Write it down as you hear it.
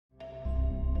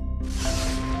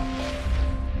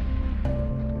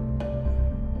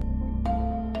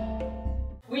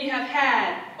have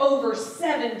had over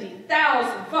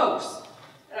 70,000 folks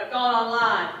that have gone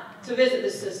online to visit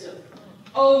this system.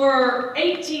 Over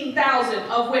 18,000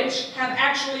 of which have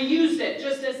actually used it,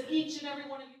 just as each and every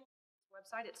one of you.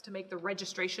 Website. It's to make the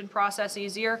registration process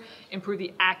easier, improve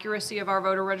the accuracy of our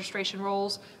voter registration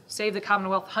rolls, save the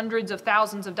Commonwealth hundreds of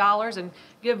thousands of dollars, and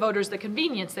give voters the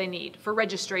convenience they need for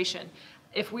registration.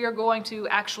 If we are going to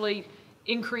actually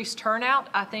increase turnout,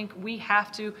 I think we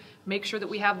have to make sure that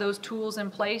we have those tools in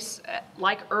place,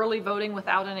 like early voting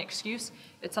without an excuse.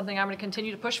 It's something I'm going to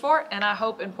continue to push for, and I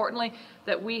hope, importantly,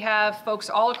 that we have folks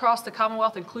all across the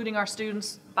Commonwealth, including our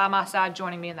students, by my side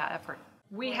joining me in that effort.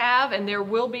 We have, and there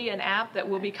will be, an app that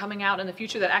will be coming out in the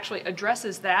future that actually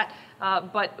addresses that,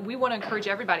 but we want to encourage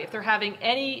everybody. If they're having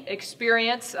any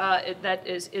experience that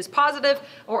is positive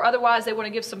or otherwise they want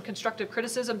to give some constructive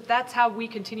criticism, that's how we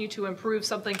continue to improve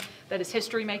something that is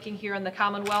history-making here in the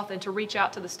Commonwealth, and to reach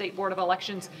out to the State Board of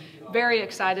Elections. Very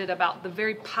excited about the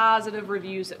very positive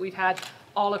reviews that we've had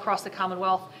all across the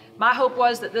Commonwealth. My hope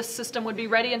was that this system would be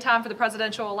ready in time for the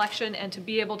presidential election, and to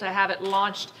be able to have it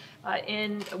launched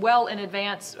well in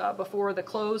advance before the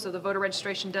close of the voter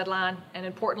registration deadline, and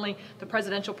importantly, the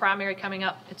presidential primary coming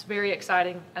up. It's very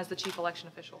exciting as the chief election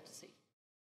official to see.